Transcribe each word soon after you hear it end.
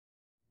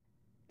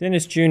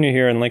Dennis Jr.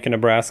 here in Lincoln,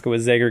 Nebraska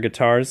with Zager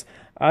Guitars.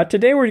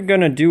 Today we're going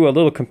to do a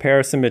little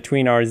comparison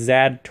between our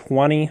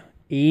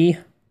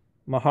ZAD20E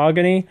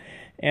mahogany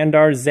and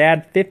our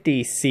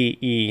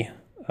ZAD50CE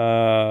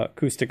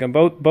acoustic, and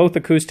both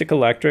acoustic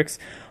electrics.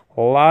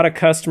 A lot of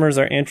customers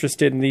are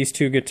interested in these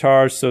two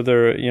guitars, so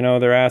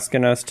they're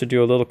asking us to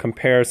do a little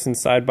comparison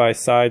side by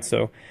side.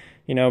 So,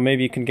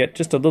 maybe you can get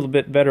just a little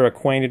bit better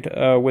acquainted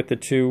with the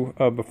two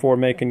before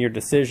making your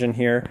decision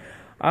here.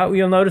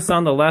 You'll notice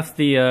on the left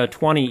the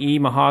 20E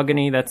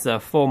mahogany. That's a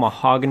full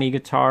mahogany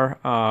guitar,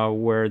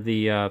 where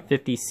the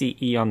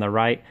 50CE on the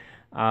right,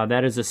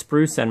 that is a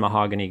spruce and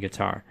mahogany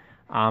guitar.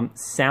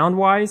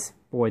 Sound-wise,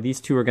 boy,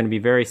 these two are going to be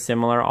very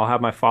similar. I'll have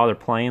my father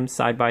play them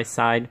side by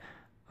side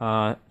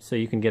so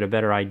you can get a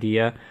better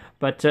idea.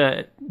 But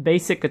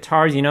basic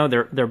guitars,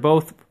 they're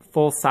both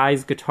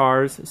full-size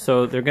guitars,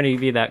 so they're going to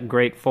give you that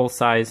great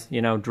full-size,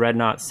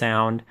 dreadnought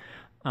sound.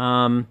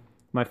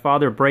 My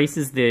father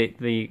braces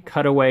the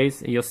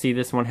cutaways. You'll see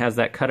this one has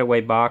that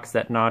cutaway box,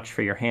 that notch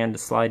for your hand to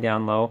slide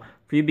down low.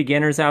 For you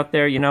beginners out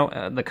there,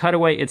 the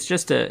cutaway, it's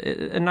just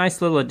a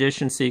nice little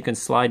addition so you can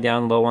slide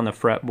down low on the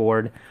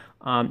fretboard.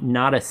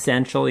 Not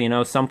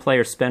essential, some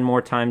players spend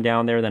more time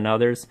down there than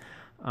others.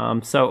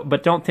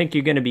 But don't think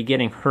you're going to be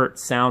getting hurt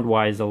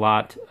sound-wise a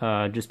lot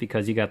just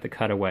because you got the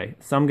cutaway.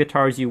 Some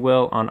guitars you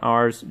will. On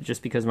ours,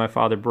 just because my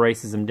father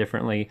braces them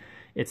differently,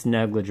 it's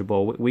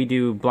negligible. We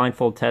do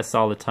blindfold tests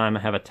all the time. I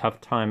have a tough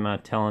time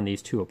telling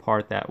these two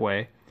apart that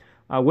way.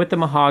 With the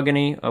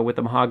mahogany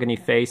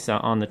face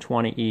on the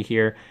 20E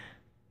here,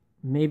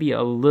 maybe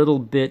a little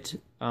bit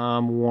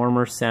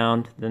warmer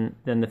sound than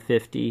the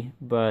 50,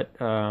 but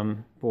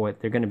boy,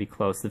 they're going to be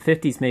close. The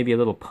 50's maybe a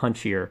little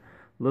punchier,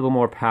 a little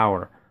more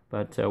power,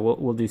 but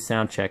we'll do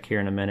sound check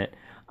here in a minute.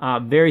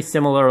 Very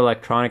similar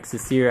electronics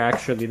this year.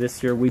 Actually,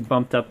 this year we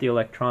bumped up the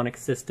electronic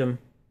system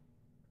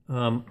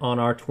on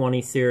our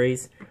 20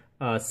 series.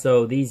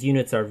 So these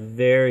units are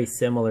very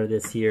similar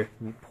this year.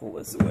 Let me pull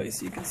this away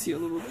so you can see a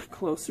little bit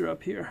closer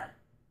up here.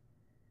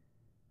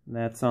 And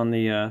that's on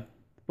the,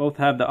 both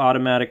have the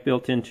automatic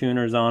built-in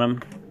tuners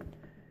on them.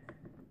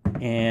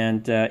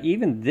 And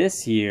even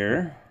this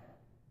year,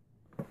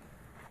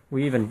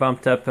 we even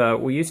bumped up,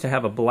 we used to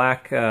have a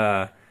black,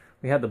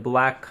 we had the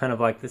black kind of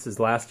like, this is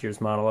last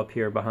year's model up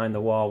here behind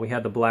the wall. We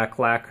had the black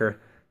lacquer.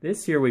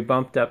 This year we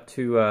bumped up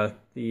to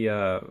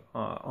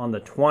on the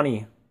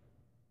 20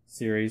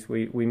 series,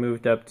 we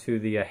moved up to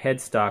the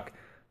headstock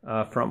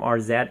from our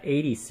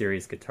ZAD80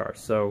 series guitar.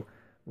 So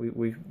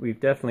we've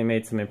definitely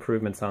made some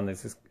improvements on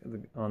this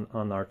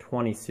on our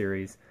 20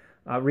 series.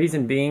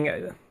 Reason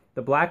being,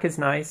 the black is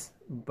nice,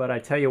 but I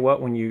tell you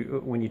what, when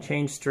you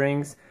change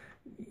strings,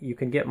 you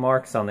can get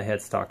marks on the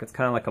headstock. It's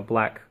kind of like a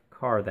black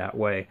car that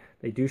way.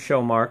 They do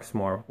show marks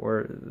more.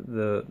 Where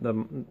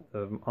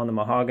on the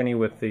mahogany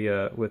with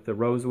the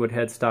rosewood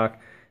headstock,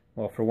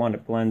 well, for one,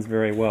 it blends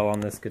very well on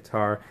this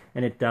guitar,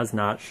 and it does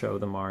not show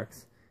the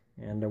marks.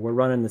 And we're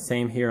running the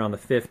same here on the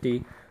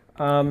 50.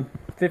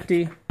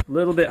 50, a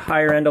little bit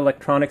higher end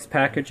electronics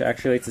package.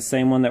 Actually, it's the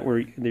same one that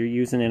they're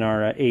using in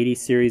our 80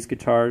 series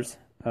guitars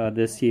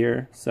this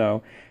year.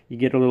 So you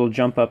get a little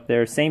jump up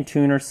there. Same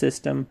tuner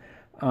system.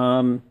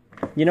 The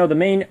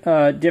main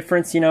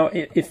difference,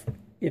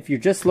 if you're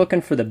just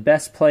looking for the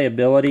best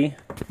playability,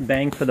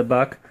 bang for the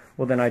buck,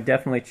 well, then I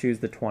definitely choose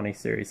the 20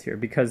 series here,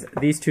 because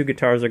these two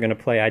guitars are going to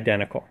play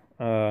identical.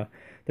 They're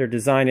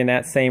designed in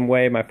that same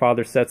way. My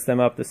father sets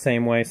them up the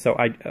same way, so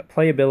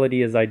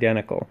playability is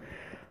identical.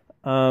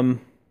 You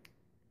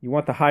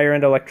want the higher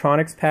end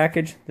electronics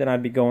package, then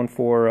I'd be going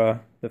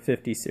for the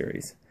 50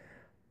 series.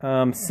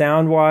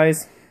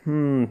 Sound-wise,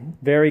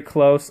 very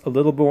close. A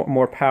little bit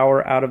more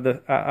power out of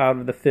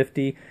the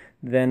 50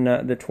 than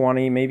the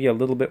 20. Maybe a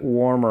little bit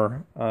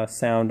warmer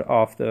sound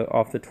off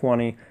the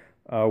 20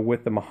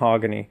 with the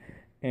mahogany.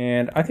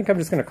 And I think I'm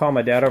just going to call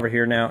my dad over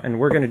here now, and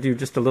we're going to do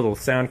just a little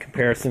sound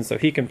comparison so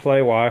he can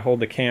play while I hold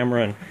the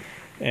camera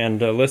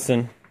and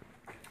listen.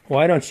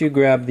 Why don't you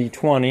grab the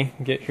 20,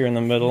 get here in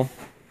the middle,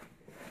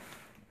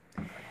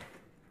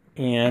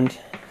 and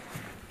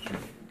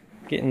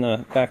get in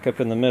the back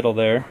up in the middle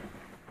there.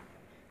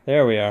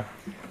 There we are.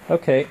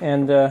 Okay,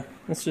 and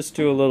let's just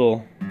do a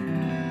little.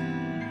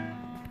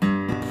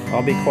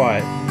 I'll be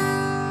quiet.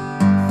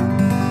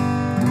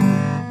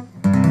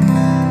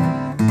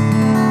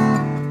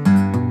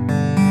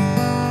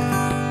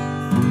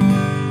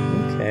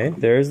 Okay,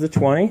 there's the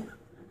 20,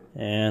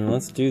 and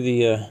let's do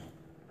the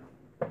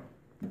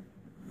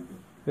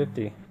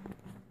 50.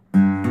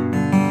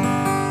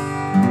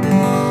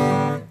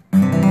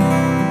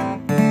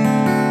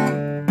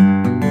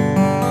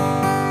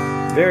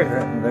 Very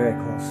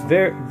close.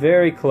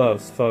 Very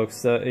close,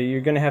 folks.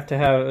 You're going to have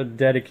a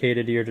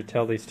dedicated ear to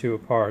tell these two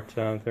apart.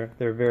 They're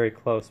very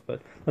close.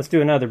 But let's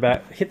do another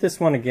back. Hit this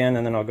one again,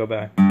 and then I'll go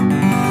back.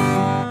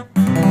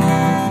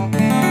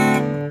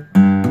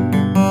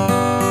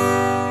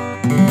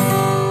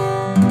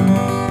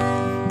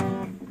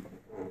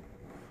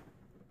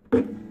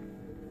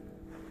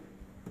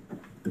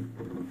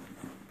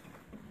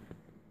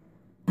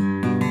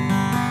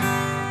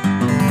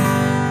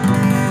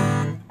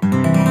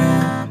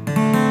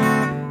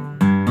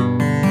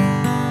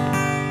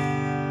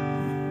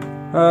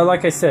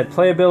 Like I said,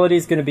 playability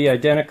is going to be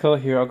identical.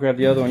 Here, I'll grab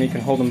the other one. You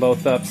can hold them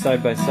both up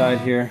side by side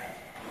here.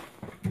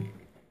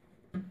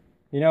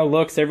 You know,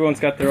 looks, everyone's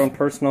got their own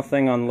personal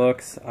thing on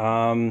looks.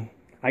 I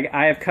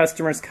have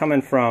customers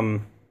coming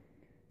from,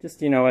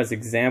 just, you know, as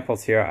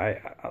examples here,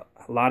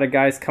 a lot of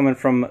guys coming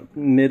from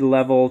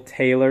mid-level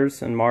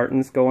Taylors and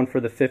Martins going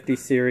for the 50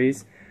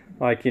 series,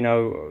 like, you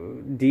know,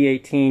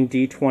 D18,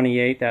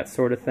 D28, that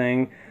sort of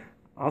thing.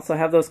 Also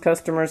have those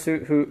customers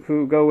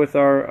who go with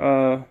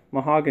our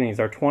mahoganies,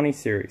 our 20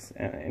 series,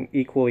 and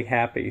equally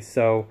happy.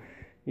 So,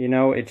 you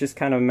know, it just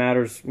kind of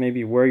matters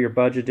maybe where your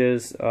budget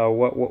is,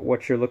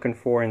 what you're looking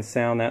for in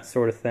sound, that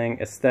sort of thing.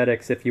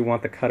 Aesthetics, if you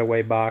want the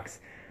cutaway box.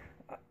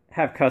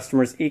 Have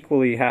customers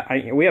equally,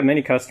 we have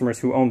many customers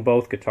who own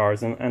both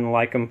guitars and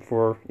like them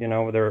for, you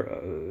know,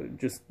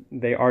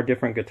 they are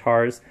different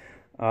guitars,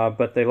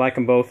 but they like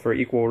them both for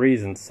equal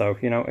reasons. So,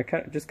 you know,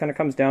 it just kind of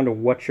comes down to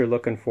what you're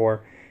looking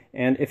for.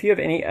 And if you have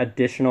any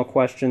additional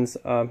questions,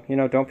 you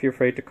know, don't be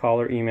afraid to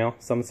call or email.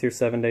 Someone's here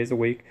 7 days a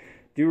week.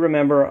 Do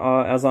remember,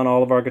 as on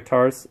all of our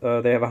guitars,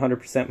 they have a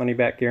 100%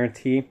 money-back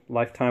guarantee,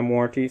 lifetime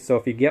warranty. So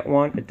if you get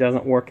one, it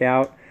doesn't work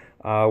out,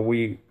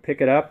 we pick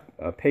it up,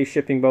 pay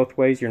shipping both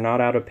ways. You're not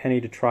out a penny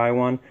to try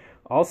one.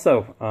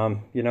 Also,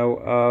 you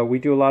know, we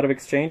do a lot of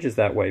exchanges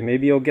that way.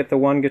 Maybe you'll get the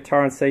one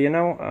guitar and say, you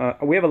know,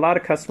 we have a lot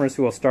of customers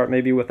who will start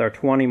maybe with our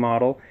 20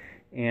 model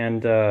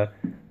and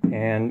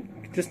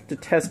just to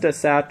test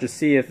us out to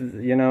see if,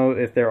 you know,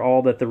 if they're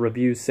all that the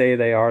reviews say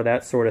they are,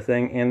 that sort of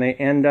thing, and they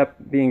end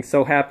up being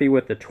so happy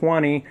with the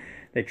 20,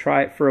 they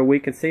try it for a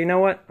week and say, you know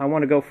what, I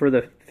want to go for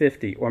the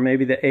 50 or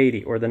maybe the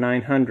 80 or the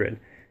 900,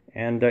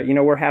 and you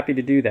know, we're happy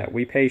to do that.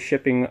 We pay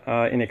shipping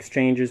in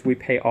exchanges, we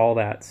pay all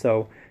that.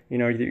 So, you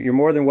know, you're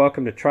more than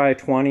welcome to try a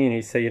 20 and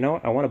you say, you know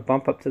what, I want to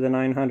bump up to the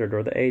 900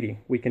 or the 80.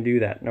 We can do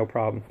that, no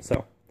problem.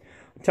 So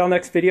until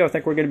next video, I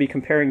think we're going to be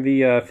comparing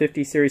the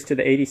 50 series to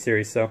the 80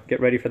 series, so get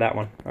ready for that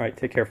one. All right,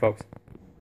 take care, folks.